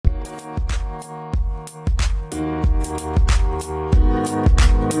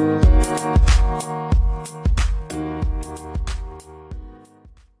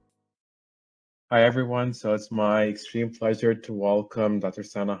Hi, everyone. So it's my extreme pleasure to welcome Dr.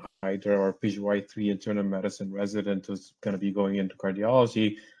 Sana Haider, our PGY3 internal medicine resident who's going to be going into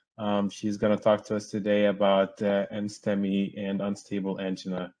cardiology. She's going to talk to us today about NSTEMI and unstable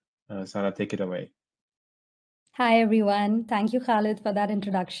angina. Sana, take it away. Hi, everyone. Thank you, Khalid, for that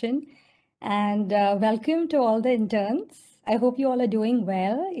introduction. And welcome to all the interns. I hope you all are doing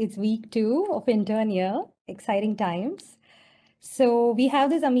well. It's week 2 of intern year. Exciting times. So we have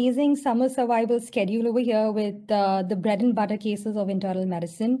this amazing summer survival schedule over here with the bread and butter cases of internal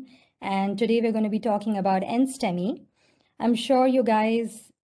medicine. And today we're going to be talking about NSTEMI. I'm sure you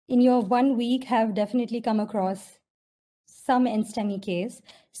guys in your 1 week have definitely come across some NSTEMI case.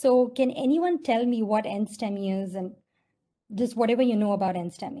 So can anyone tell me what NSTEMI is and just whatever you know about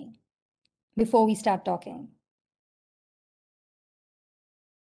NSTEMI before we start talking?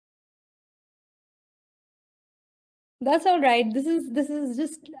 That's all right. This is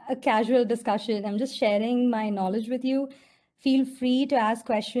just a casual discussion. I'm just sharing my knowledge with you. Feel free to ask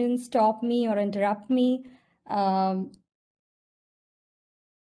questions, stop me or interrupt me. All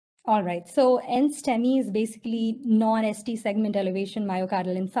right. So NSTEMI is basically non-ST segment elevation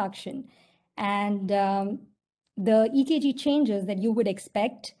myocardial infarction. And the EKG changes that you would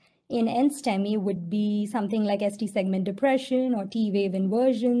expect in NSTEMI would be something like ST segment depression or T wave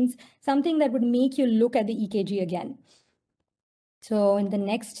inversions, something that would make you look at the EKG again. So in the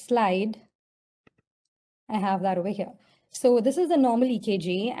next slide, I have that over here. So this is the normal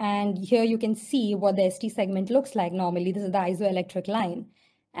EKG, and here you can see what the ST segment looks like normally. This is the isoelectric line.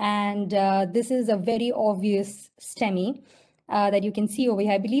 And this is a very obvious STEMI that you can see over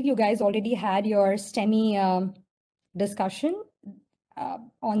here. I believe you guys already had your STEMI discussion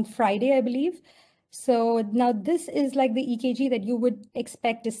on Friday, I believe. So now this is like the EKG that you would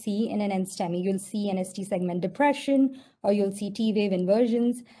expect to see in an NSTEMI. You'll see an ST segment depression, or you'll see T wave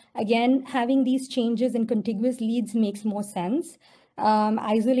inversions. Again, having these changes in contiguous leads makes more sense.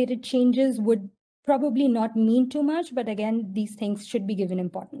 Isolated changes would probably not mean too much, but again, these things should be given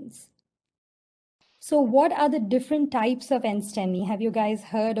importance. So what are the different types of NSTEMI? Have you guys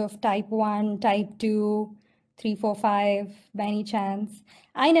heard of type 1, type 2, 3, 4, 5 by any chance?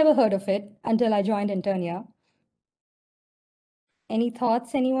 I never heard of it until I joined Internia. Any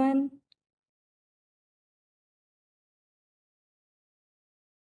thoughts, anyone?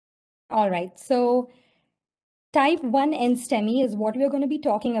 All right, so type 1 NSTEMI is what we're going to be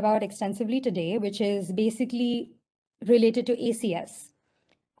talking about extensively today, which is basically related to ACS.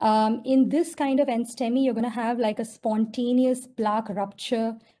 In this kind of NSTEMI, you're going to have like a spontaneous plaque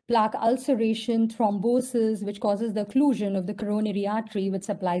rupture, plaque ulceration, thrombosis, which causes the occlusion of the coronary artery, which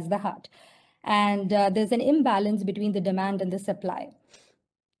supplies the heart. And there's an imbalance between the demand and the supply.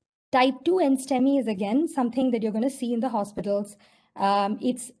 Type 2 NSTEMI is again something that you're going to see in the hospitals.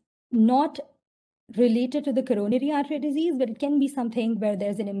 It's not related to the coronary artery disease, but it can be something where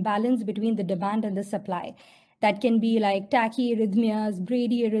there's an imbalance between the demand and the supply. That can be like tachyarrhythmias,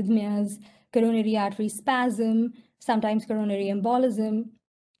 bradyarrhythmias, coronary artery spasm, sometimes coronary embolism.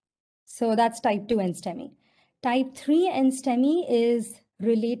 So that's type 2 NSTEMI. Type 3 NSTEMI is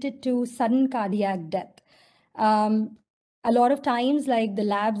related to sudden cardiac death. A lot of times, like the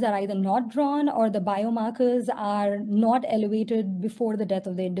labs are either not drawn or the biomarkers are not elevated before the death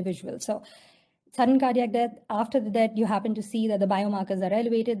of the individual. So sudden cardiac death, after the death, you happen to see that the biomarkers are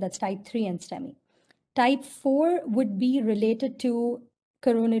elevated. That's type 3 NSTEMI. Type 4 would be related to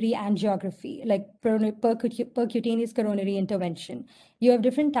coronary angiography, like percutaneous coronary intervention. You have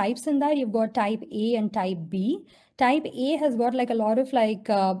different types in that. You've got type A and type B. Type A has got like a lot of like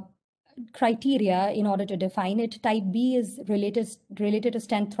criteria in order to define it. Type B is related to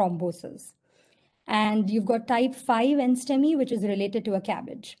stent thrombosis. And you've got type 5 NSTEMI, which is related to a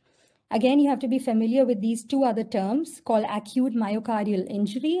CABG. Again, you have to be familiar with these two other terms called acute myocardial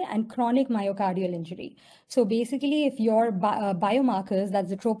injury and chronic myocardial injury. So basically, if your biomarkers, that's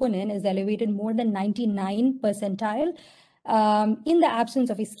the troponin, is elevated more than 99 percentile, in the absence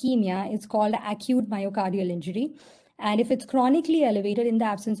of ischemia, it's called acute myocardial injury. And if it's chronically elevated in the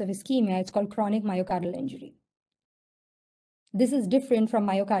absence of ischemia, it's called chronic myocardial injury. This is different from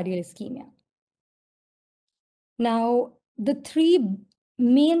myocardial ischemia. Now, the three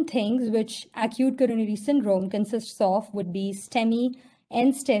main things which acute coronary syndrome consists of would be STEMI,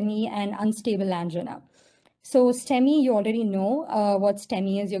 NSTEMI, and unstable angina. So STEMI, you already know what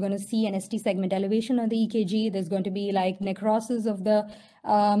STEMI is. You're going to see an ST segment elevation on the EKG. There's going to be like necrosis of the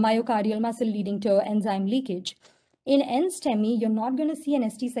myocardial muscle leading to enzyme leakage. In NSTEMI, you're not going to see an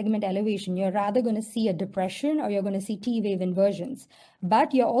ST segment elevation. You're rather going to see a depression, or you're going to see T wave inversions.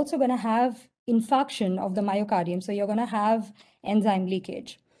 But you're also going to have infarction of the myocardium. So you're going to have enzyme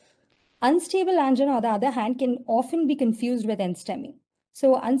leakage. Unstable angina, on the other hand, can often be confused with NSTEMI.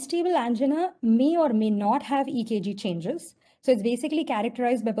 So unstable angina may or may not have EKG changes. So it's basically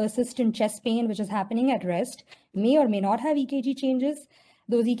characterized by persistent chest pain, which is happening at rest, may or may not have EKG changes.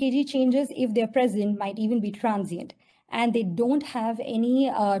 Those EKG changes, if they're present, might even be transient. And they don't have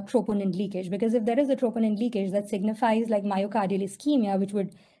any troponin leakage, because if there is a troponin leakage, that signifies like myocardial ischemia, which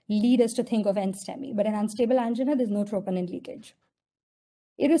would lead us to think of NSTEMI. But in unstable angina, there's no troponin leakage.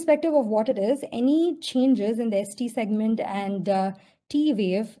 Irrespective of what it is, any changes in the ST segment and T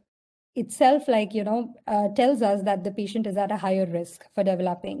wave itself, tells us that the patient is at a higher risk for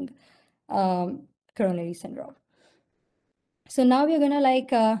developing coronary syndrome. So now we're going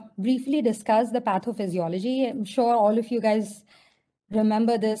to briefly discuss the pathophysiology. I'm sure all of you guys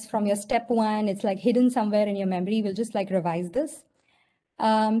remember this from your step 1. It's like hidden somewhere in your memory. We'll just revise this.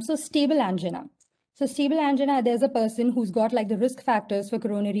 So stable angina. So stable angina, there's a person who's got the risk factors for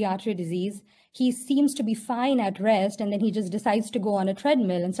coronary artery disease. He seems to be fine at rest, and then he just decides to go on a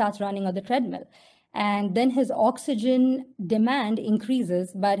treadmill and starts running on the treadmill. And then his oxygen demand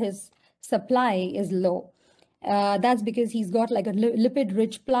increases, but his supply is low. That's because he's got a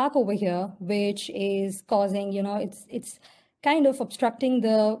lipid-rich plaque over here, which is causing, it's kind of obstructing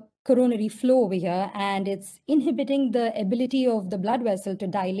the coronary flow over here, and it's inhibiting the ability of the blood vessel to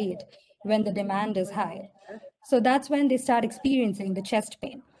dilate when the demand is high. So that's when they start experiencing the chest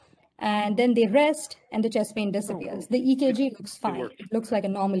pain. And then they rest and the chest pain disappears. The EKG looks fine. It looks like a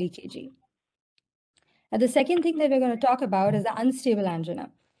normal EKG. And the second thing that we're going to talk about is the unstable angina.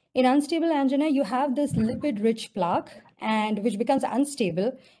 In unstable angina, you have this lipid-rich plaque, and which becomes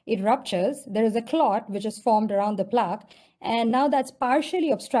unstable. It ruptures. There is a clot which is formed around the plaque, and now that's partially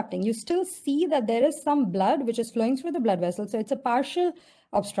obstructing. You still see that there is some blood which is flowing through the blood vessel, so it's a partial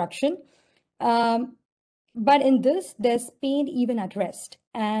obstruction. But in this, there's pain even at rest,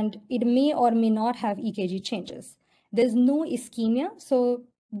 and it may or may not have EKG changes. There's no ischemia, so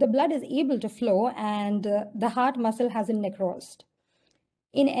the blood is able to flow, and the heart muscle hasn't necrosed.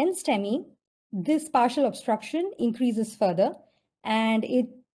 In NSTEMI, this partial obstruction increases further, and it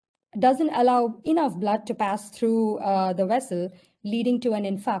doesn't allow enough blood to pass through the vessel, leading to an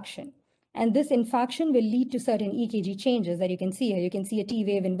infarction. And this infarction will lead to certain EKG changes that you can see here. You can see a T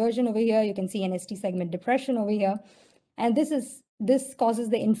wave inversion over here. You can see an ST segment depression over here. And this causes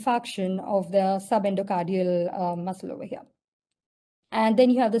the infarction of the subendocardial muscle over here. And then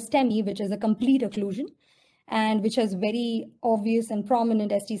you have the STEMI, which is a complete occlusion, and which has very obvious and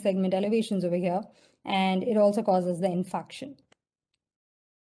prominent ST segment elevations over here. And it also causes the infarction.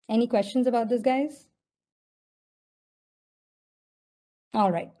 Any questions about this, guys? All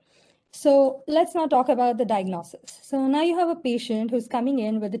right. So let's now talk about the diagnosis. So now you have a patient who's coming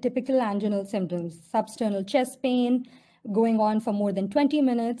in with the typical anginal symptoms, substernal chest pain going on for more than 20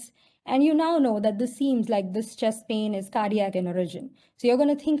 minutes. And you now know that this seems like this chest pain is cardiac in origin. So you're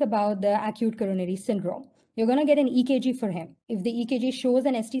going to think about the acute coronary syndrome. You're going to get an EKG for him. If the EKG shows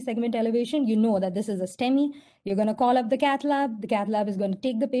an ST segment elevation, you know that this is a STEMI. You're going to call up the cath lab. The cath lab is going to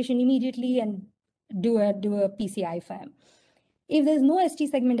take the patient immediately and do a PCI for him. If there's no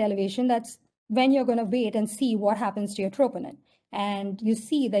ST segment elevation, that's when you're going to wait and see what happens to your troponin. And you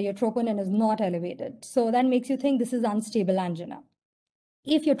see that your troponin is not elevated. So that makes you think this is unstable angina.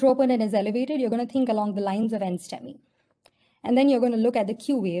 If your troponin is elevated, you're going to think along the lines of NSTEMI. And then you're going to look at the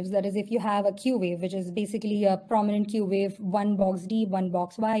Q waves. That is, if you have a Q wave, which is basically a prominent Q wave, 1 box deep, 1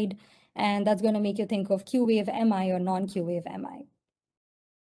 box wide, and that's going to make you think of Q wave MI or non-Q wave MI.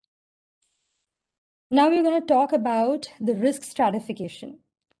 Now we're going to talk about the risk stratification.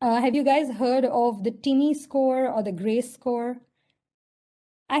 Have you guys heard of the TIMI score or the GRACE score?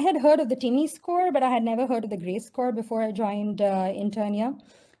 I had heard of the TIMI score, but I had never heard of the GRACE score before I joined Internia.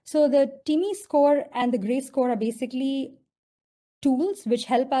 So the TIMI score and the GRACE score are basically tools which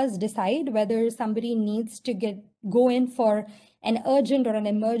help us decide whether somebody needs to go in for an urgent or an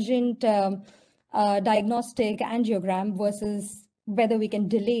emergent diagnostic angiogram versus whether we can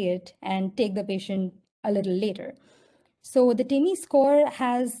delay it and take the patient a little later. So the TIMI score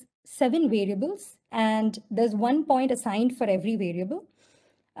has 7 variables, and there's 1 point assigned for every variable.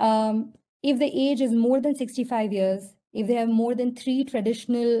 If the age is more than 65 years, if they have more than 3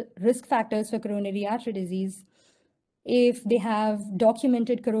 traditional risk factors for coronary artery disease, if they have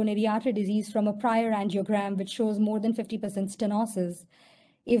documented coronary artery disease from a prior angiogram which shows more than 50% stenosis,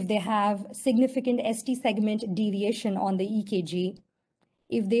 if they have significant ST segment deviation on the EKG,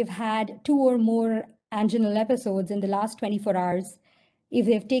 if they've had 2 or more anginal episodes in the last 24 hours, if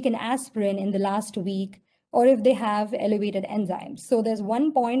they've taken aspirin in the last week, or if they have elevated enzymes. So there's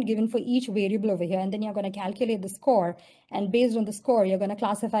 1 point given for each variable over here, and then you're going to calculate the score. And based on the score, you're going to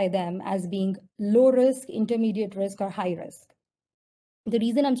classify them as being low risk, intermediate risk, or high risk. The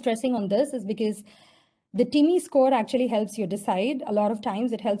reason I'm stressing on this is because the TIMI score actually helps you decide. A lot of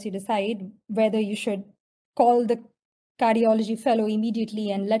times it helps you decide whether you should call the cardiology fellow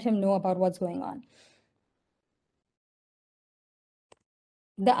immediately and let him know about what's going on.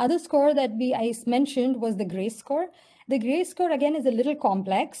 The other score that I mentioned was the GRACE score. The GRACE score, again, is a little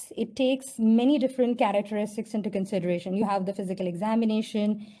complex. It takes many different characteristics into consideration. You have the physical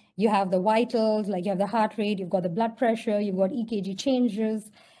examination, you have the vitals, like you have the heart rate, you've got the blood pressure, you've got EKG changes,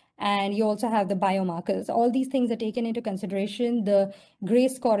 and you also have the biomarkers. All these things are taken into consideration. The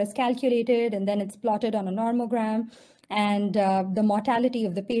GRACE score is calculated, and then it's plotted on a normogram, and the mortality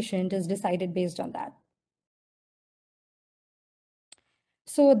of the patient is decided based on that.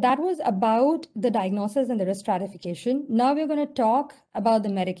 So that was about the diagnosis and the risk stratification. Now we're going to talk about the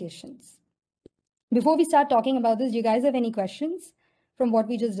medications. Before we start talking about this, do you guys have any questions from what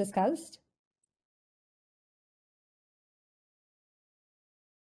we just discussed?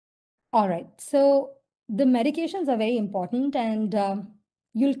 All right, so the medications are very important, and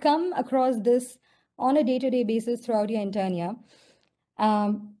you'll come across this on a day-to-day basis throughout your internia.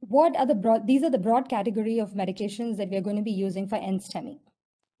 These are the broad category of medications that we're going to be using for NSTEMI.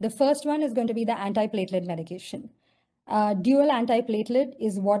 The first one is going to be the antiplatelet medication. Dual antiplatelet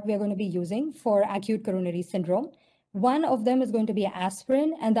is what we're going to be using for acute coronary syndrome. One of them is going to be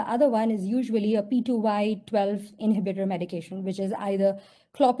aspirin, and the other one is usually a P2Y12 inhibitor medication, which is either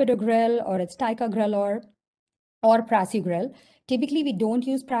clopidogrel or it's ticagrelor or prasugrel. Typically, we don't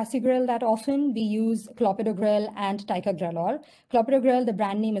use prasugrel that often. We use clopidogrel and ticagrelor. Clopidogrel, the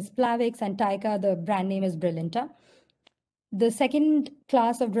brand name is Plavix, and Tica, the brand name is Brilinta. The second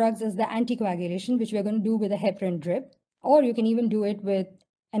class of drugs is the anticoagulation, which we're going to do with a heparin drip, or you can even do it with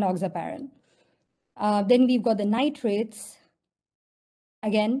enoxaparin. Then we've got the nitrates,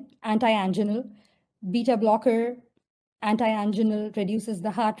 again, anti-anginal, beta blocker, anti-anginal, reduces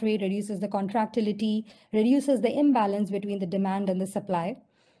the heart rate, reduces the contractility, reduces the imbalance between the demand and the supply.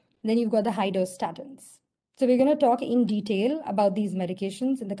 Then you've got the high-dose statins. So we're going to talk in detail about these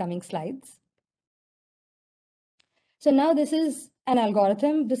medications in the coming slides. So now this is an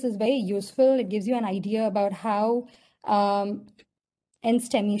algorithm. This is very useful. It gives you an idea about how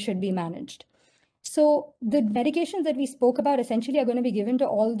NSTEMI should be managed. So the medications that we spoke about essentially are going to be given to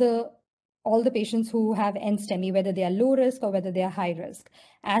all the patients who have NSTEMI, whether they are low risk or whether they are high risk.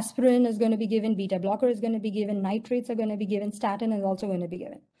 Aspirin is going to be given, beta blocker is going to be given, nitrates are going to be given, statin is also going to be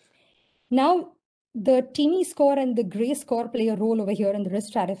given. Now, the TIMI score and the GRACE score play a role over here in the risk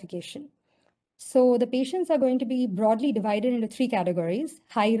stratification. So the patients are going to be broadly divided into 3 categories: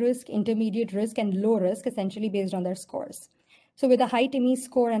 high risk, intermediate risk, and low risk, essentially based on their scores. So with a high TIMI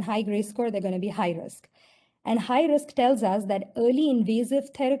score and high GRACE score, they're going to be high risk. And high risk tells us that early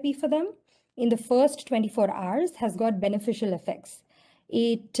invasive therapy for them in the first 24 hours has got beneficial effects.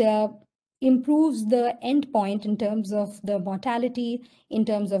 It improves the endpoint in terms of the mortality, in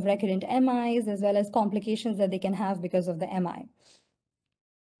terms of recurrent MIs, as well as complications that they can have because of the MI.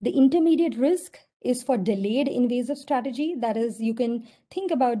 The intermediate risk is for delayed invasive strategy. That is, you can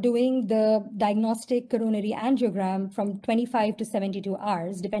think about doing the diagnostic coronary angiogram from 25 to 72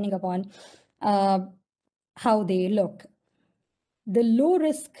 hours, depending upon how they look. The low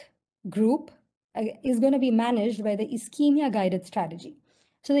risk group is going to be managed by the ischemia guided strategy.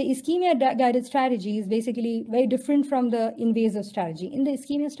 So the ischemia guided strategy is basically very different from the invasive strategy. In the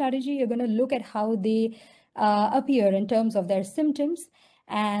ischemia strategy, you're going to look at how they appear in terms of their symptoms,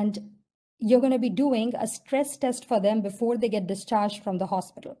 and you're going to be doing a stress test for them before they get discharged from the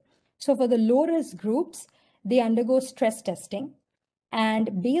hospital. So for the low risk groups, they undergo stress testing.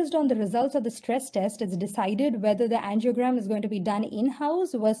 And based on the results of the stress test, it's decided whether the angiogram is going to be done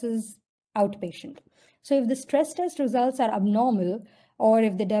in-house versus outpatient. So if the stress test results are abnormal, or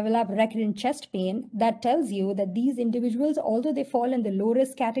if they develop recurrent chest pain, that tells you that these individuals, although they fall in the low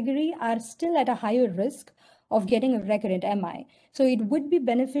risk category, are still at a higher risk of getting a recurrent MI. So it would be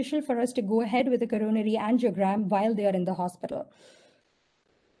beneficial for us to go ahead with a coronary angiogram while they are in the hospital.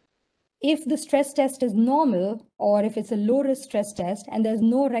 If the stress test is normal, or if it's a low risk stress test and there's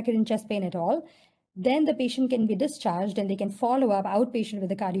no recurrent chest pain at all, then the patient can be discharged and they can follow up outpatient with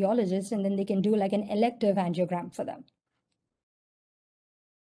the cardiologist, and then they can do like an elective angiogram for them.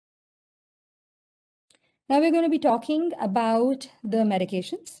 Now we're going to be talking about the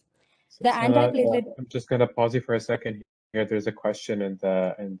medications. The antiplatelet. I'm just going to pause you for a second here. There's a question in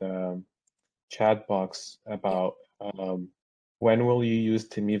the chat box about when will you use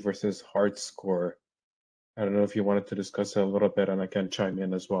TIMI versus heart score I don't know if you wanted to discuss it a little bit, and I can chime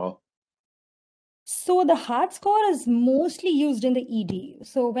in as well. So the heart score is mostly used in the ED.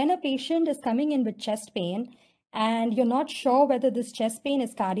 So when a patient is coming in with chest pain and you're not sure whether this chest pain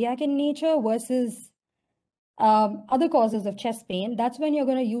is cardiac in nature versus other causes of chest pain, that's when you're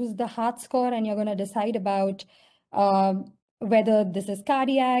going to use the heart score and you're going to decide about whether this is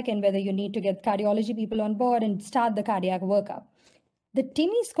cardiac and whether you need to get cardiology people on board and start the cardiac workup. The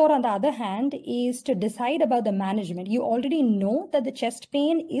TIMI score, on the other hand, is to decide about the management. You already know that the chest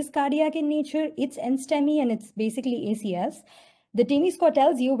pain is cardiac in nature, it's NSTEMI, and it's basically ACS. The TIMI score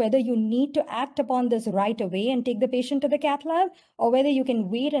tells you whether you need to act upon this right away and take the patient to the cath lab, or whether you can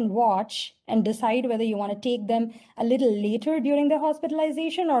wait and watch and decide whether you want to take them a little later during the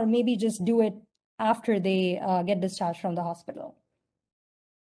hospitalization, or maybe just do it after they get discharged from the hospital.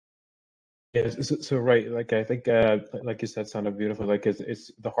 Yes, so right, like I think, like you said, sounded beautiful. Like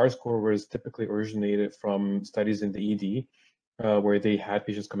it's the heart score was typically originated from studies in the ED, where they had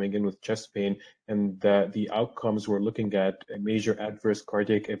patients coming in with chest pain, and the outcomes were looking at major adverse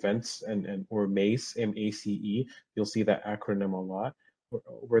cardiac events and or MACE, MACE. You'll see that acronym a lot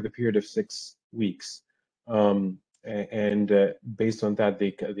over the period of 6 weeks. And based on that,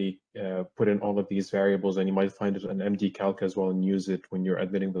 they put in all of these variables, and you might find it on MD Calc as well and use it when you're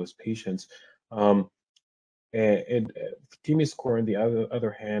admitting those patients. And TIMI score, on the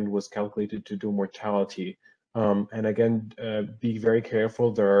other hand, was calculated to do mortality. And again, be very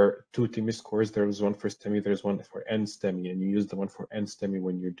careful. There are two TIMI scores. There's one for STEMI, there's one for NSTEMI, and you use the one for NSTEMI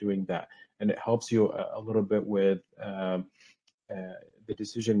when you're doing that. And it helps you a little bit with the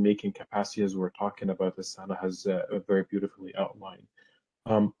decision-making capacity, as we're talking about, as Sana has very beautifully outlined.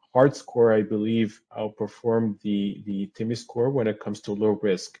 Heart score, I believe, outperformed the TIMI score when it comes to low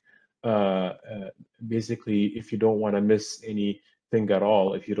risk. Basically, if you don't want to miss anything at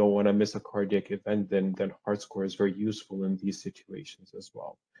all, if you don't want to miss a cardiac event, then heart score is very useful in these situations as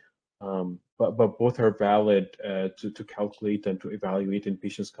well. But both are valid to calculate and to evaluate in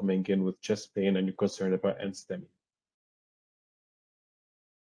patients coming in with chest pain and you're concerned about NSTEMI.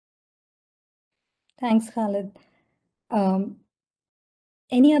 Thanks, Khalid.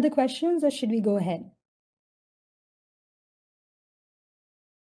 Any other questions, or should we go ahead?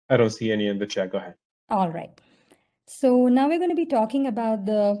 I don't see any in the chat. Go ahead. All right. So now we're going to be talking about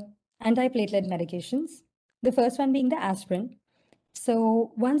the antiplatelet medications. The first one being the aspirin.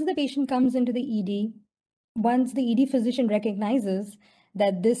 So once the patient comes into the ED, once the ED physician recognizes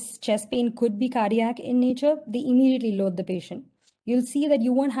that this chest pain could be cardiac in nature, they immediately load the patient. You'll see that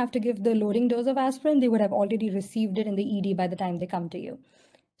you won't have to give the loading dose of aspirin. They would have already received it in the ED by the time they come to you.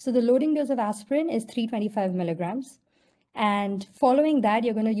 So the loading dose of aspirin is 325 milligrams. And following that,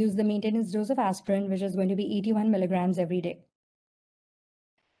 you're going to use the maintenance dose of aspirin, which is going to be 81 milligrams every day.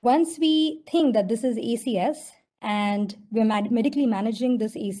 Once we think that this is ACS and we're medically managing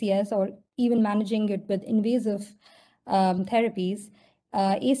this ACS or even managing it with invasive therapies,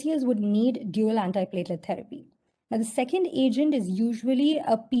 ACS would need dual antiplatelet therapy. Now, the second agent is usually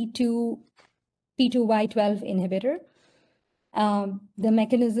a P2Y12 inhibitor. The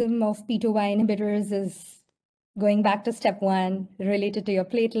mechanism of P2Y inhibitors is going back to step one, related to your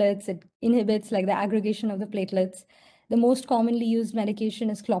platelets. It inhibits like the aggregation of the platelets. The most commonly used medication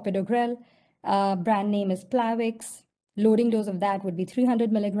is clopidogrel. Brand name is Plavix. Loading dose of that would be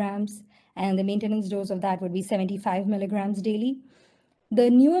 300 milligrams, and the maintenance dose of that would be 75 milligrams daily. The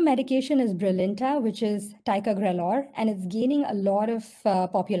newer medication is Brilinta, which is ticagrelor, and it's gaining a lot of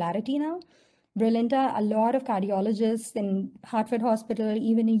popularity now. Brilinta, a lot of cardiologists in Hartford Hospital,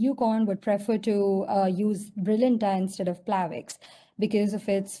 even in UConn, would prefer to use Brilinta instead of Plavix because of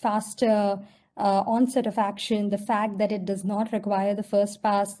its faster onset of action, the fact that it does not require the first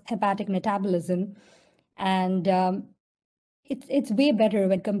pass hepatic metabolism, and it's way better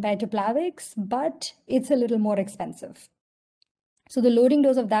when compared to Plavix, but it's a little more expensive. So the loading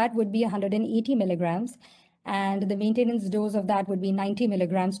dose of that would be 180 milligrams, and the maintenance dose of that would be 90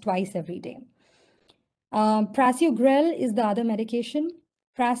 milligrams twice every day. Prasugrel is the other medication.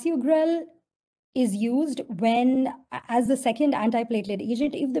 Prasugrel is used when, as the second antiplatelet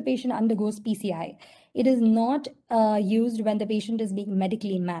agent, if the patient undergoes PCI. It is not used when the patient is being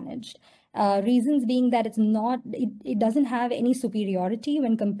medically managed. Reasons being that it doesn't have any superiority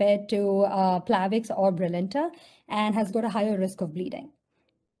when compared to Plavix or Brilinta and has got a higher risk of bleeding.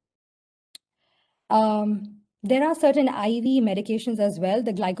 There are certain IV medications as well,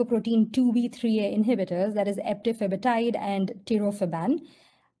 the glycoprotein 2B3A inhibitors, that is eptifibatide and tirofiban.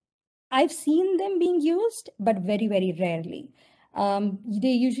 I've seen them being used, but very, very rarely.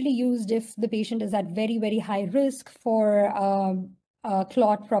 They're usually used if the patient is at very, very high risk for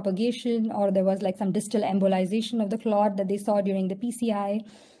clot propagation, or there was like some distal embolization of the clot that they saw during the PCI.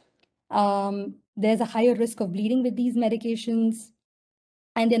 There's a higher risk of bleeding with these medications,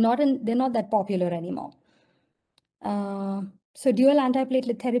 and they're not that popular anymore. So dual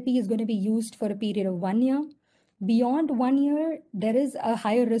antiplatelet therapy is going to be used for a period of 1 year. Beyond 1 year, there is a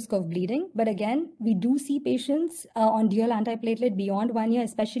higher risk of bleeding. But again, we do see patients on dual antiplatelet beyond 1 year,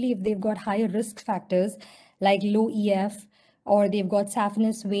 especially if they've got higher risk factors like low EF, or they've got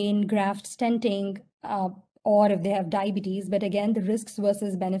saphenous vein graft stenting, or if they have diabetes. But again, the risks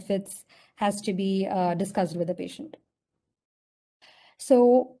versus benefits has to be discussed with the patient.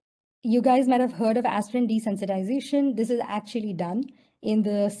 So you guys might have heard of aspirin desensitization. This is actually done in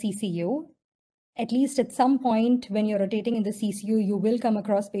the CCU. At least at some point when you're rotating in the CCU, you will come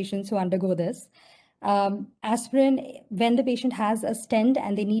across patients who undergo this. Aspirin, when the patient has a stent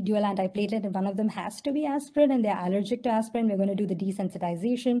and they need dual antiplatelet, and one of them has to be aspirin and they're allergic to aspirin, we're going to do the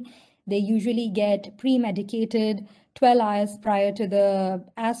desensitization. They usually get pre-medicated 12 hours prior to the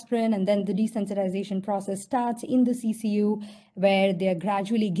aspirin, and then the desensitization process starts in the CCU, where they're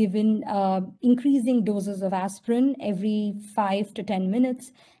gradually given increasing doses of aspirin every 5 to 10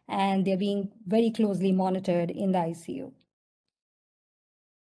 minutes, and they're being very closely monitored in the ICU.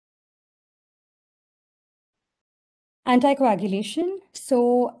 Anticoagulation.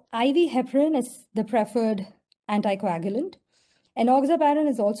 So IV heparin is the preferred anticoagulant. Enoxaparin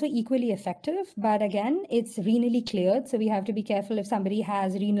is also equally effective, but again, it's renally cleared. So we have to be careful. If somebody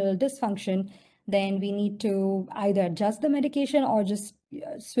has renal dysfunction, then we need to either adjust the medication or just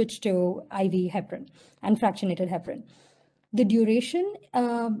switch to IV heparin and fractionated heparin. The duration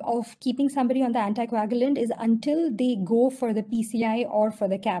of keeping somebody on the anticoagulant is until they go for the PCI or for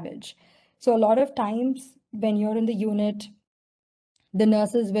the CABG. So a lot of times when you're in the unit, the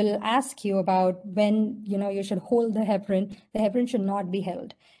nurses will ask you about when you should hold the heparin. The heparin should not be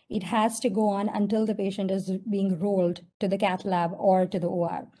held. It has to go on until the patient is being rolled to the cath lab or to the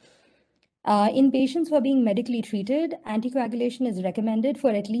OR. In patients who are being medically treated, anticoagulation is recommended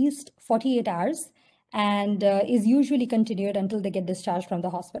for at least 48 hours and is usually continued until they get discharged from the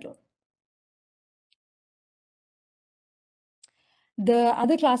hospital. The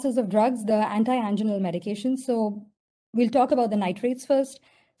other classes of drugs, the anti-anginal medications. So we'll talk about the nitrates first.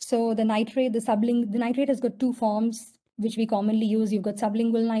 So the nitrate has got two forms, which we commonly use. You've got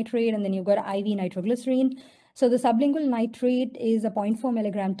sublingual nitrate, and then you've got IV nitroglycerine. So the sublingual nitrate is a 0.4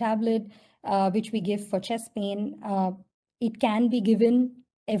 milligram tablet, which we give for chest pain. It can be given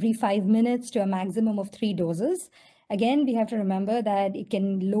every 5 minutes to a maximum of 3 doses. Again, we have to remember that it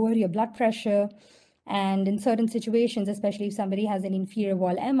can lower your blood pressure. And in certain situations, especially if somebody has an inferior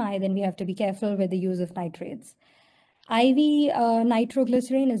wall MI, then we have to be careful with the use of nitrates. IV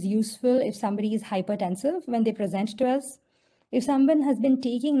nitroglycerin is useful if somebody is hypertensive when they present to us. If someone has been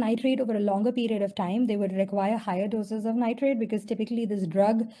taking nitrate over a longer period of time, they would require higher doses of nitrate, because typically this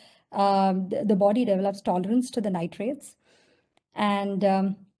drug, the body develops tolerance to the nitrates.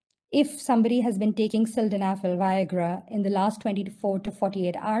 And if somebody has been taking sildenafil, Viagra, in the last 24 to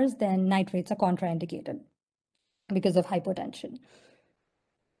 48 hours, then nitrates are contraindicated because of hypotension.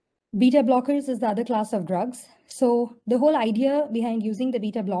 Beta blockers is the other class of drugs. So the whole idea behind using the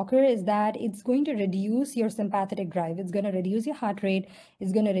beta blocker is that it's going to reduce your sympathetic drive. It's going to reduce your heart rate.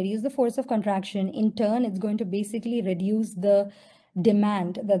 It's going to reduce the force of contraction. In turn, it's going to basically reduce the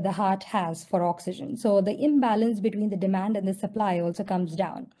demand that the heart has for oxygen. So the imbalance between the demand and the supply also comes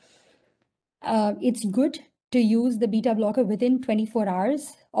down. It's good to use the beta blocker within 24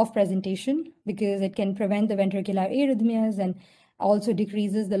 hours of presentation, because it can prevent the ventricular arrhythmias and also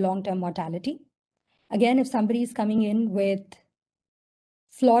decreases the long-term mortality. Again, if somebody is coming in with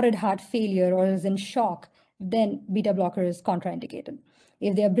florid heart failure or is in shock, then beta blocker is contraindicated.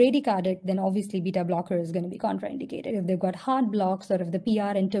 If they are bradycardic, then obviously beta blocker is going to be contraindicated. If they've got heart blocks, or if the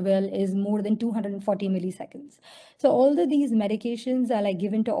PR interval is more than 240 milliseconds. So all of these medications are like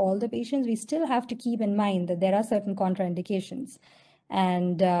given to all the patients. We still have to keep in mind that there are certain contraindications,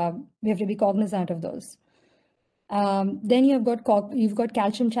 and we have to be cognizant of those. Then you've got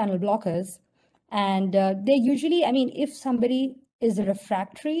calcium channel blockers, and they usually, if somebody is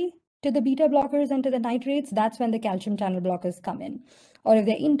refractory to the beta blockers and to the nitrates, that's when the calcium channel blockers come in. Or if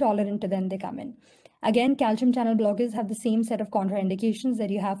they're intolerant to them, they come in. Again, calcium channel blockers have the same set of contraindications that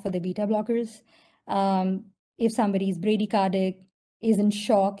you have for the beta blockers. If somebody is bradycardic, is in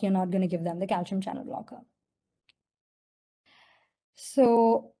shock, you're not going to give them the calcium channel blocker.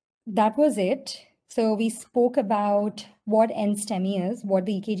 So that was it. So we spoke about what NSTEMI is, what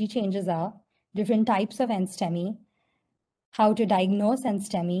the EKG changes are, different types of NSTEMI, how to diagnose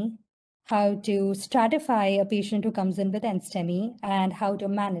NSTEMI, how to stratify a patient who comes in with NSTEMI, and how to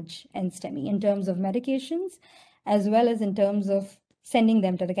manage NSTEMI in terms of medications, as well as in terms of sending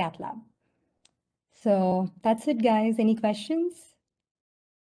them to the cath lab. So that's it, guys. Any questions?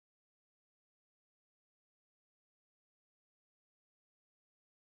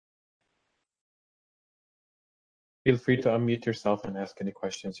 Feel free to unmute yourself and ask any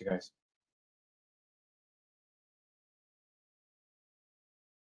questions, you guys.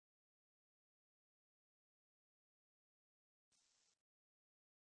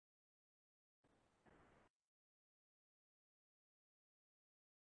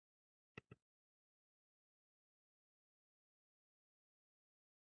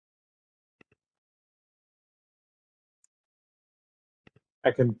 I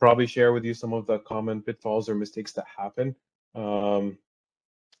can probably share with you some of the common pitfalls or mistakes that happen. And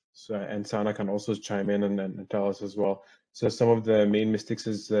Sana can also chime in and tell us as well. So some of the main mistakes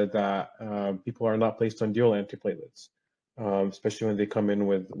is that people are not placed on dual antiplatelets, especially when they come in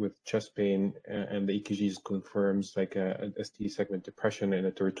with chest pain and the EKGs confirms like a ST segment depression in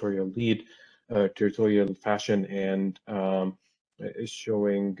a territorial fashion, and is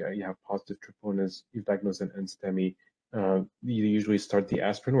showing you have positive troponins, you've diagnosed an NSTEMI. You usually start the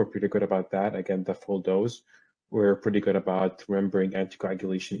aspirin. We're pretty good about that. Again, the full dose. We're pretty good about remembering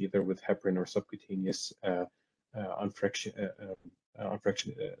anticoagulation either with heparin or subcutaneous low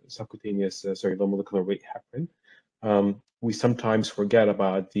molecular weight heparin. We sometimes forget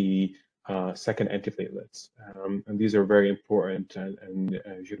about the second antiplatelets, and these are very important, and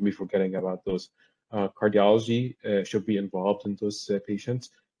you shouldn't be forgetting about those. Cardiology should be involved in those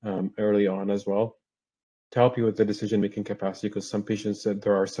patients early on as well to help you with the decision-making capacity, because some patients,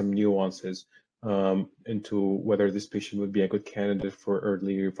 there are some nuances into whether this patient would be a good candidate for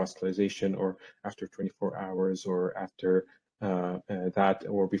early revascularization or after 24 hours or after that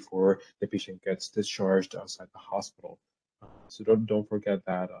or before the patient gets discharged outside the hospital. So don't forget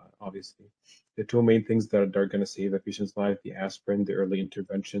that, obviously. The two main things that are going to save the patient's life, the aspirin, the early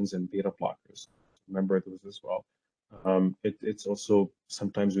interventions, and beta blockers. Remember those as well. It's also,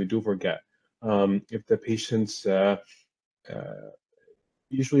 sometimes we do forget. If the patient's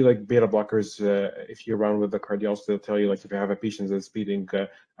usually like beta blockers, if you're around with the cardiologist, they'll tell you like if you have a patient that's beating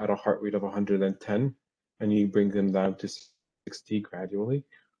at a heart rate of 110 and you bring them down to 60 gradually,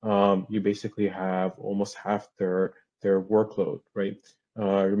 you basically have almost half their workload, right?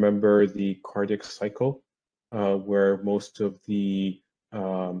 Remember the cardiac cycle, where most of the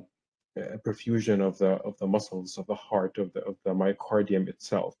perfusion of the muscles of the heart of the myocardium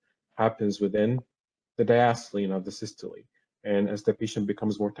itself happens within the diastole, of the systole. And as the patient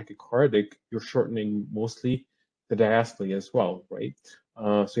becomes more tachycardic, you're shortening mostly the diastole as well, right?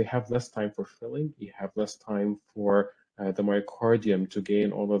 So you have less time for filling, you have less time for the myocardium to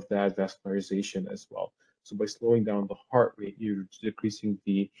gain all of that vascularization as well. So by slowing down the heart rate, you're decreasing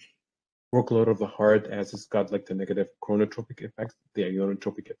the workload of the heart as it's got like the negative chronotropic effect, the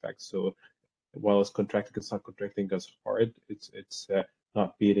ionotropic effect. So while it's contracting, it's not contracting as hard. It's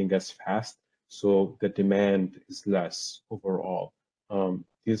not beating as fast. So the demand is less overall.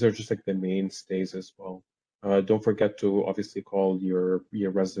 These are just like the mainstays as well. Don't forget to obviously call your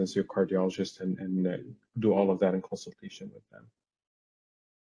residents, your cardiologist, and do all of that in consultation with them.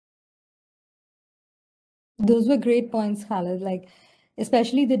 Those were great points, Khaled. Like,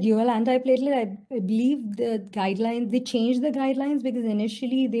 especially the dual antiplatelet, I believe the guidelines, they changed the guidelines because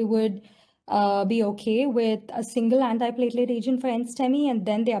initially they would be okay with a single antiplatelet agent for NSTEMI, and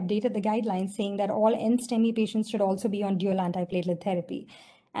then they updated the guidelines saying that all NSTEMI patients should also be on dual antiplatelet therapy.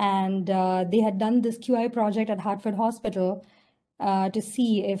 And they had done this QI project at Hartford Hospital to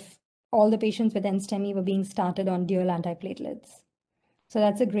see if all the patients with NSTEMI were being started on dual antiplatelets. So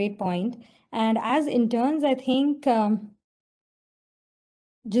that's a great point. And as interns, I think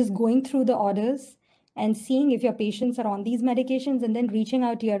just going through the orders and seeing if your patients are on these medications and then reaching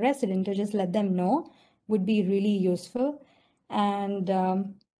out to your resident to just let them know would be really useful. And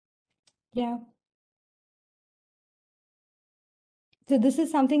yeah. So this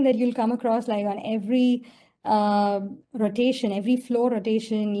is something that you'll come across like on every rotation, every floor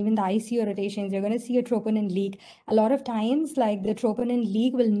rotation, even the ICU rotations, you're going to see a troponin leak. A lot of times, like the troponin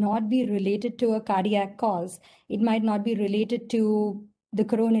leak will not be related to a cardiac cause. It might not be related to the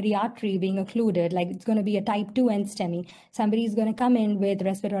coronary artery being occluded, like it's going to be a type 2 NSTEMI. Somebody is going to come in with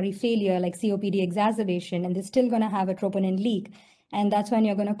respiratory failure, like COPD exacerbation, and they're still going to have a troponin leak. And that's when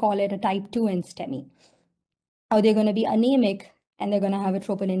you're going to call it a type 2 NSTEMI. Or they're going to be anemic and they're going to have a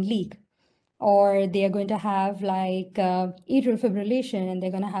troponin leak. Or they are going to have like atrial fibrillation and they're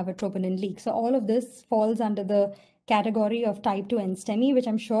going to have a troponin leak. So all of this falls under the category of type 2 NSTEMI, which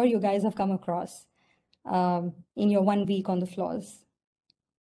I'm sure you guys have come across in your 1 week on the floors.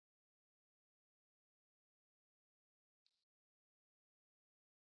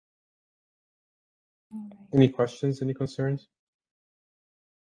 All right. Any questions, any concerns?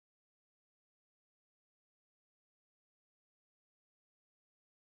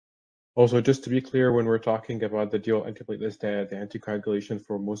 Also, just to be clear, when we're talking about the dual antiplatelets, the anticoagulation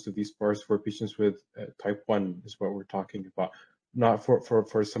for most of these parts for patients with type 1 is what we're talking about. Not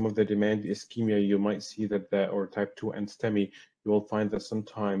for some of the demand ischemia, you might see that or type 2 NSTEMI, you will find that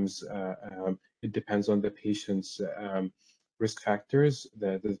sometimes it depends on the patient's risk factors.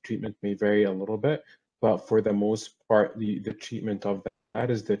 The treatment may vary a little bit, but for the most part, the treatment of that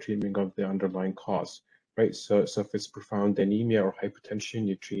is the treatment of the underlying cause. Right, so if it's profound anemia or hypotension,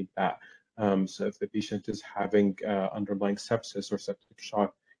 you treat that. So if the patient is having underlying sepsis or septic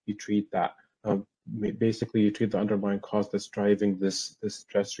shock, you treat that. Basically, you treat the underlying cause that's driving this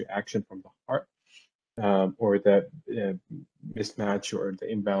stress reaction from the heart, or the mismatch or the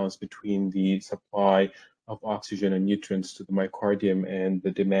imbalance between the supply of oxygen and nutrients to the myocardium and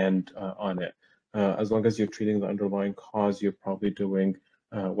the demand on it. As long as you're treating the underlying cause, you're probably doing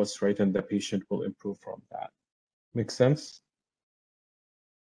what's right, and the patient will improve from that. Make sense?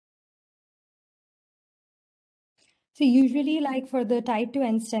 So usually, like for the type 2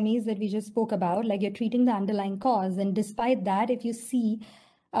 NSTEMIs that we just spoke about, like you're treating the underlying cause, and despite that, if you see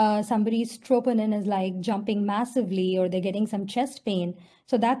somebody's troponin is like jumping massively, or they're getting some chest pain,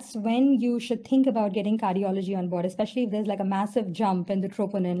 so that's when you should think about getting cardiology on board, especially if there's like a massive jump in the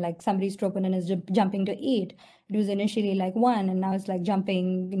troponin, like somebody's troponin is jumping to 8. It was initially like 1, and now it's like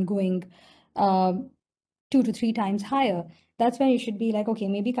jumping and going 2 to 3 times higher. That's when you should be like, okay,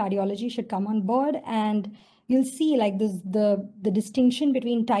 maybe cardiology should come on board, and you'll see like this, the distinction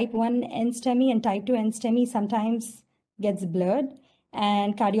between type 1 NSTEMI and type 2 NSTEMI sometimes gets blurred,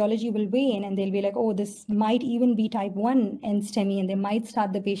 and cardiology will weigh in and they'll be like, oh, this might even be type 1 NSTEMI, and they might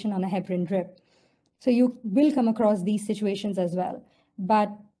start the patient on a heparin drip. So you will come across these situations as well.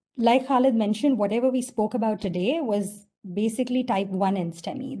 But like Khalid mentioned, whatever we spoke about today was basically type 1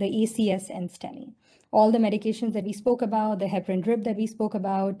 NSTEMI, the ACS NSTEMI. All the medications that we spoke about, the heparin drip that we spoke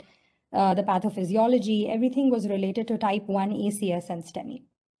about, the pathophysiology, everything was related to type 1 ACS NSTEMI.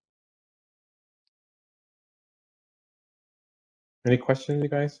 Any questions, you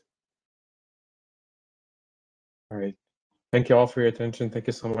guys? All right. Thank you all for your attention. Thank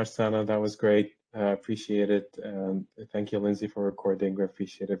you so much, Sana. That was great. Appreciate it. Thank you, Lindsay, for recording. We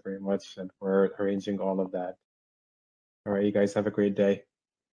appreciate it very much, and for arranging all of that. All right, you guys have a great day.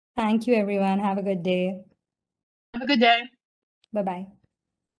 Thank you, everyone. Have a good day. Have a good day. Bye-bye.